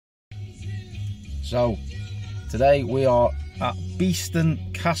So today we are at Beeston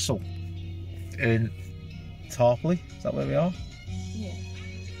Castle in Tarpley. Is that where we are? Yeah.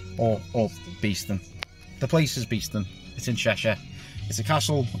 Or Beeston. The place is Beeston. It's in Cheshire. It's a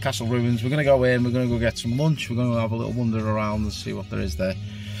castle ruins. We're going to go in, we're going to go get some lunch, we're going to have a little wander around and see what there is there.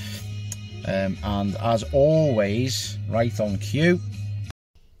 And as always, right on cue,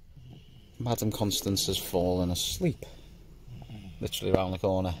 Madam Constance has fallen asleep. Literally around the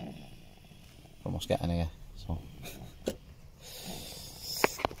corner. Almost getting here. So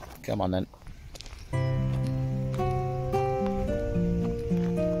come on then.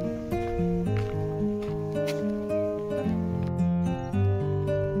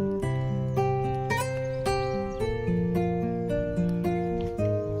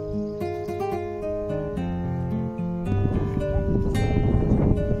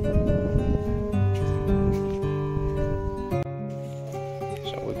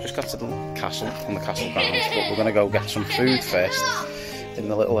 Got to the castle on the castle grounds, but we're going to go get some food first in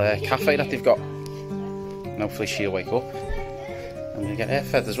the little cafe that they've got, and hopefully she'll wake up and we'll get her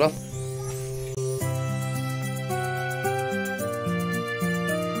fed as well.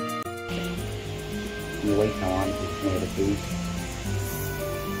 You wait now, aren't you, near the food?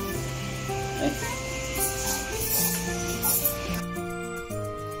 Hey?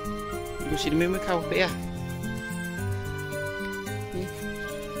 You go see the moo cow up here?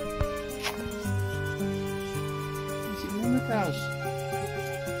 Cows.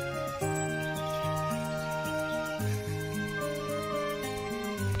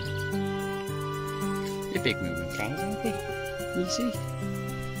 You're big moving cows, aren't they? You see?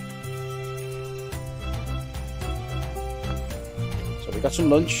 So we got some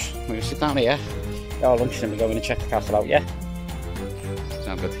lunch. We're going to sit down here, get our lunch, and we're going to check the castle out, yeah?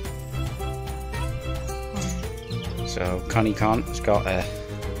 Sound good. So Connie has got a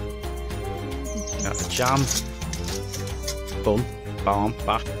jam. Bun, barm,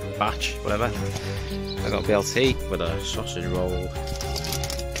 batch, whatever. I got a BLT with a sausage roll, and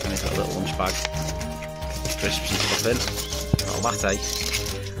he's got a little lunch bag, crisps and stuff in, got a latte,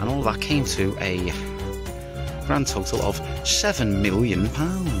 and all of that came to a grand total of £7 million.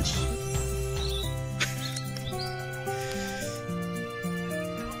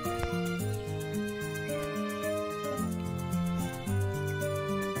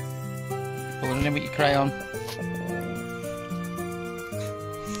 Pulling in with your crayon.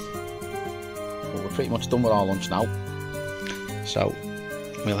 Pretty much done with our lunch now, so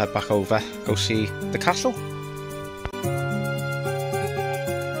we'll head back over, go see the castle.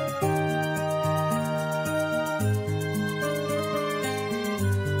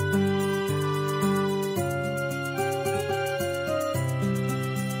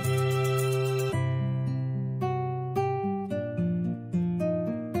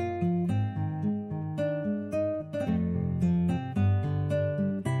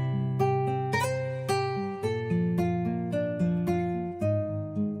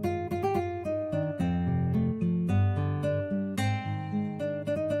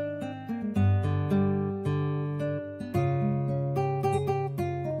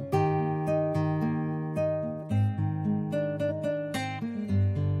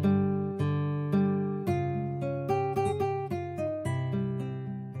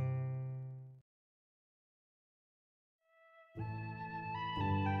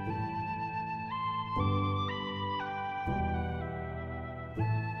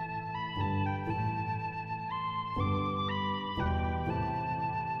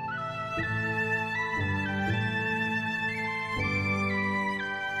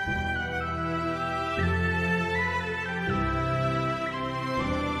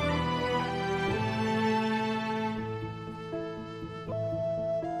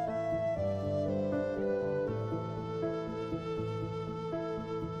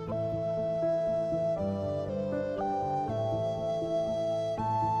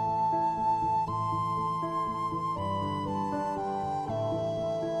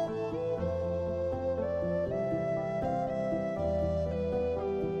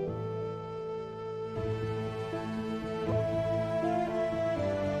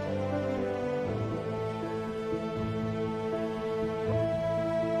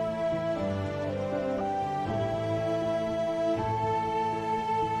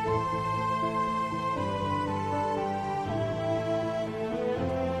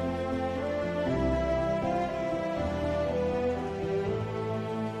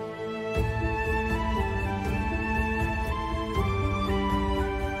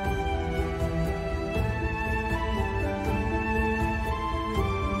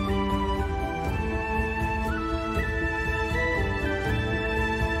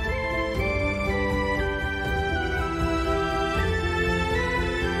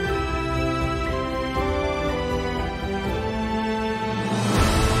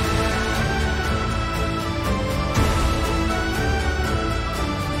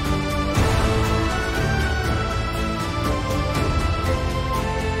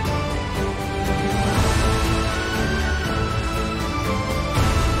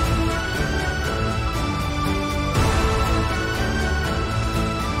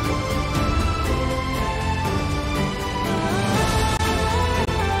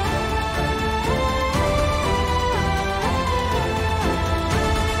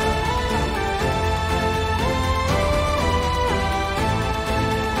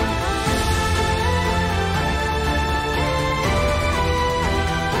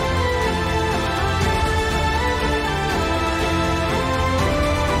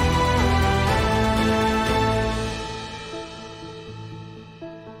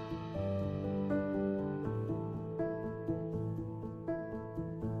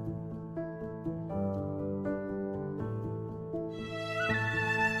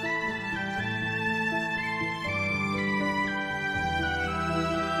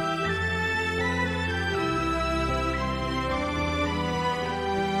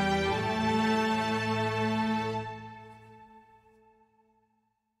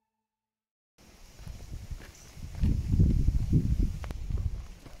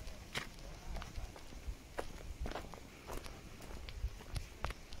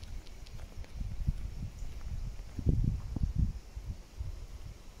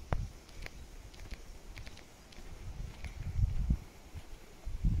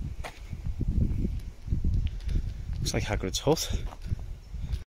 Looks like Hagrid's hut.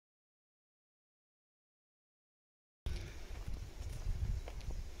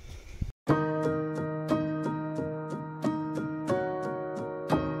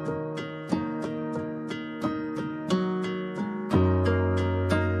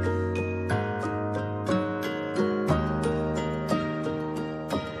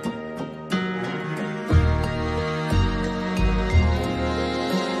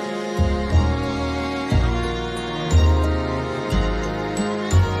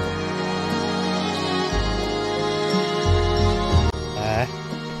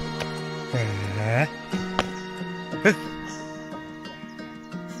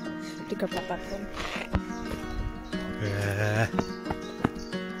 Stick up that back one.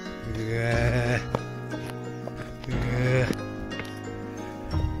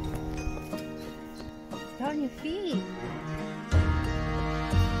 Stay on your feet.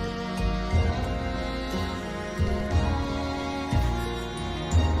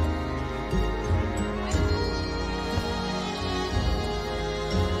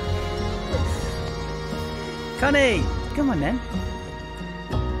 Connie, come on then.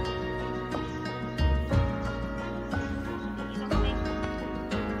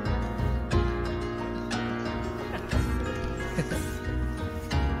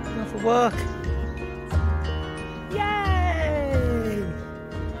 Go for a walk. Yay!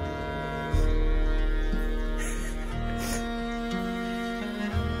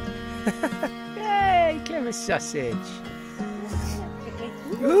 Yay, clever sausage.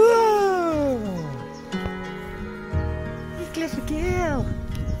 Ooh! You clever girl.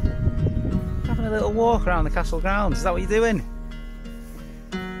 Having a little walk around the castle grounds, is that what you're doing?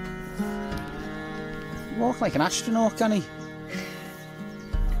 You walk like an astronaut, can he?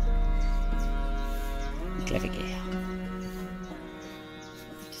 You clever girl.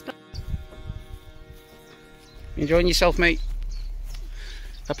 You enjoying yourself, mate?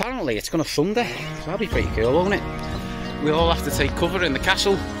 Apparently it's going to thunder, so that'll be pretty cool, won't it? We all have to take cover in the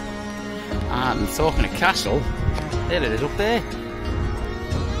castle. And talking of castle, there it is up there.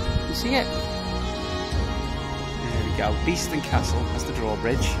 You see it? There we go, Beeston Castle, that's the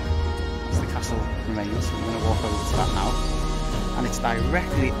drawbridge. That's the castle remains, so we're going to walk over to that now. And it's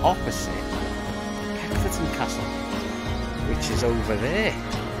directly opposite Peckforton Castle, which is over there.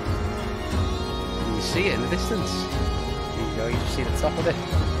 And you see it in the distance. There you go, you just see the top of it.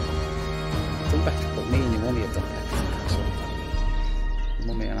 But me and your mummy have done Peckforton Castle.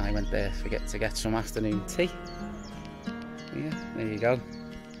 Mummy and I went there to get some afternoon tea. Yeah, there you go.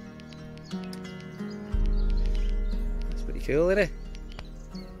 That's pretty cool, isn't it?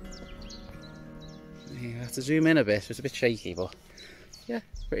 You have to zoom in a bit, so it's a bit shaky, but yeah,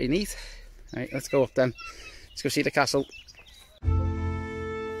 pretty neat. Right, let's go up then. Let's go see the castle.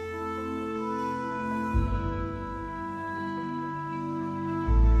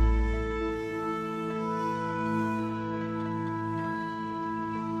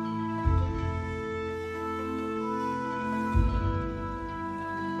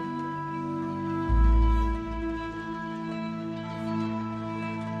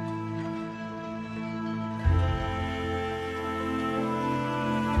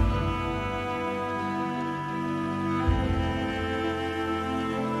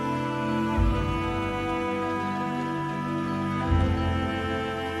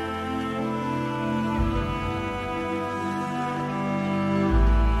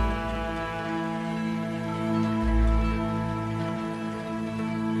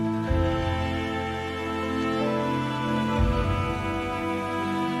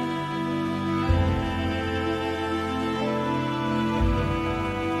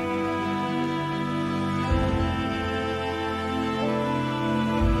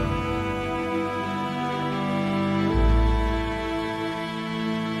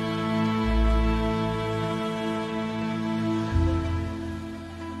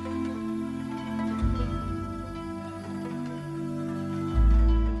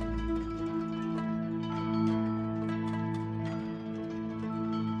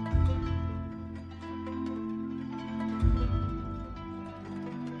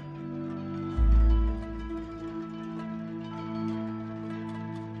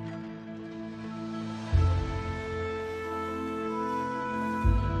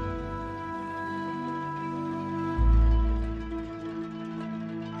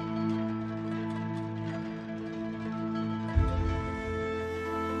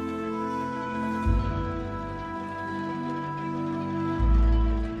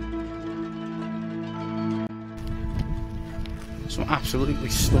 Some absolutely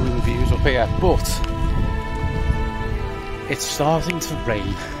stunning views up here, but it's starting to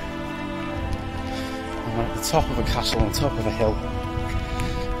rain. And we're at the top of a castle on the top of a hill.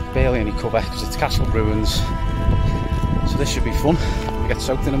 Barely any cover because it's castle ruins. So this should be fun. We'll get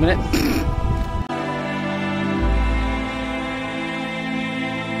soaked in a minute.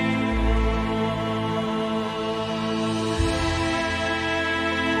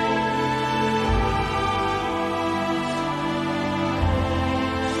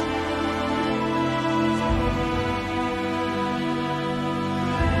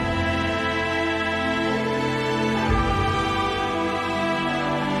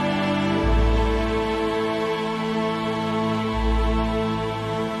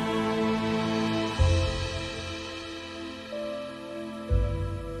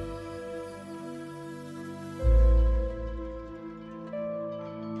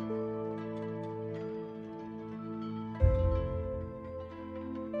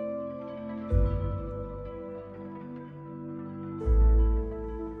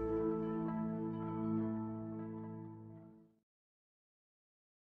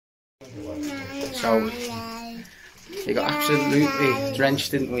 So, we got absolutely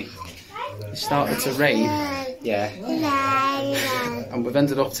drenched, didn't we? It started to rain, yeah, and we've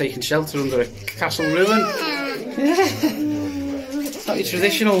ended up taking shelter under a castle ruin. It's not your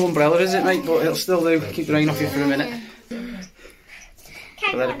traditional umbrella, is it, mate? But it'll still do, keep the rain off you for a minute.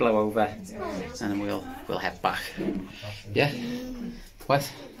 We'll let it blow over, and then we'll head back. Yeah?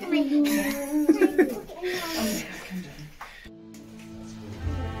 What?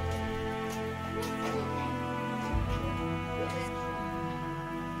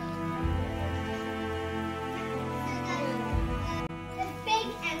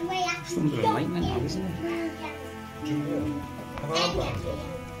 It's thunder and lightning now, isn't it?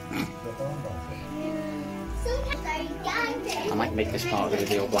 I might make this part of the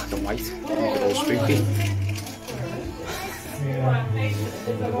video black and white, make it all spooky.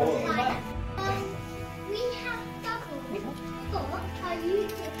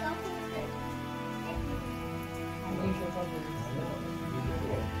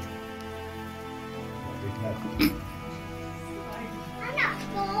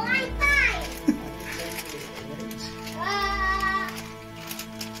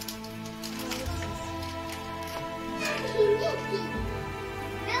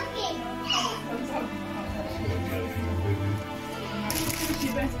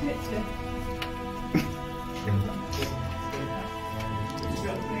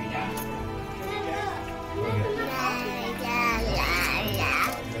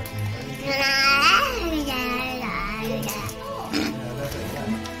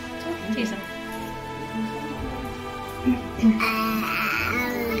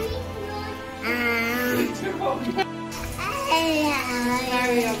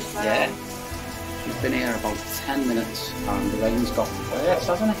 Yeah, we've been here about 10 minutes and the rain's got worse,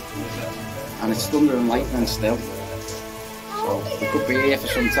 hasn't it? And it's thunder and lightning still. So we could be here for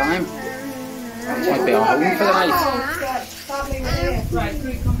some time. This might be our home for the night.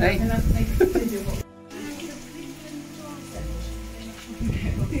 Hey?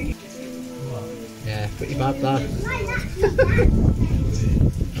 Yeah, pretty bad that.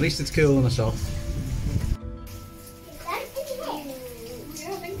 At least it's cooling us off.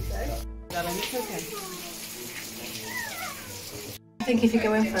 I think if you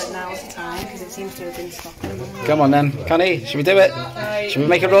go in for it now is the time, because it seems to have been stopping. Come on then, Connie, should we do it? Should we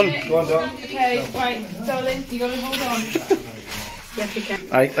make a run? Go on, Doc. Okay, right, darling, you gotta hold on. Yes, we can.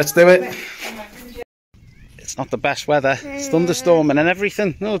 Right, let's do it. It's not the best weather. It's thunderstorming and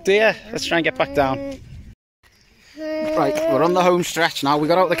everything. Oh dear, let's try and get back down. Right, we're on the home stretch now. We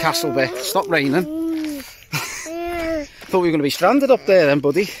got out the castle bit. Stopped raining. Thought we were going to be stranded up there then,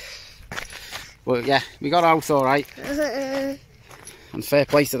 buddy. But yeah, we got out alright. And fair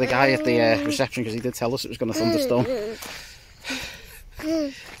play to the guy at the reception, because he did tell us it was going to thunderstorm.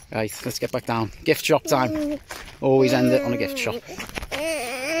 Right, let's get back down. Gift shop time. Always end it on a gift shop.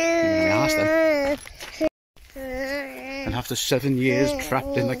 There we are then. And after 7 years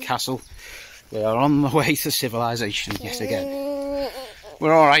trapped in the castle, we are on the way to civilization yet again.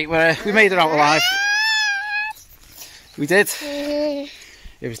 We're alright, we made it out alive. We did.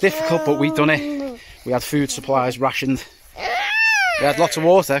 It was difficult, but we'd done it. We had food supplies rationed. We had lots of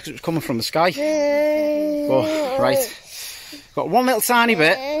water because it was coming from the sky. But, right, got one little tiny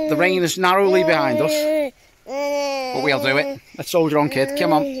bit. The rain is narrowly behind us. But we'll do it. Let's soldier on, kid.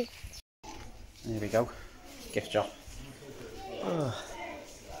 Come on. There we go. Gift shop. Oh.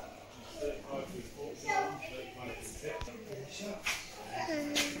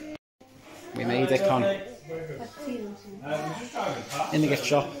 We made it, Con. In the gift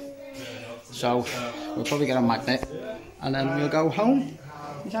shop. So we'll probably get a magnet and then we'll go home.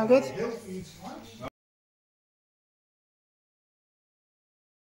 You sound good?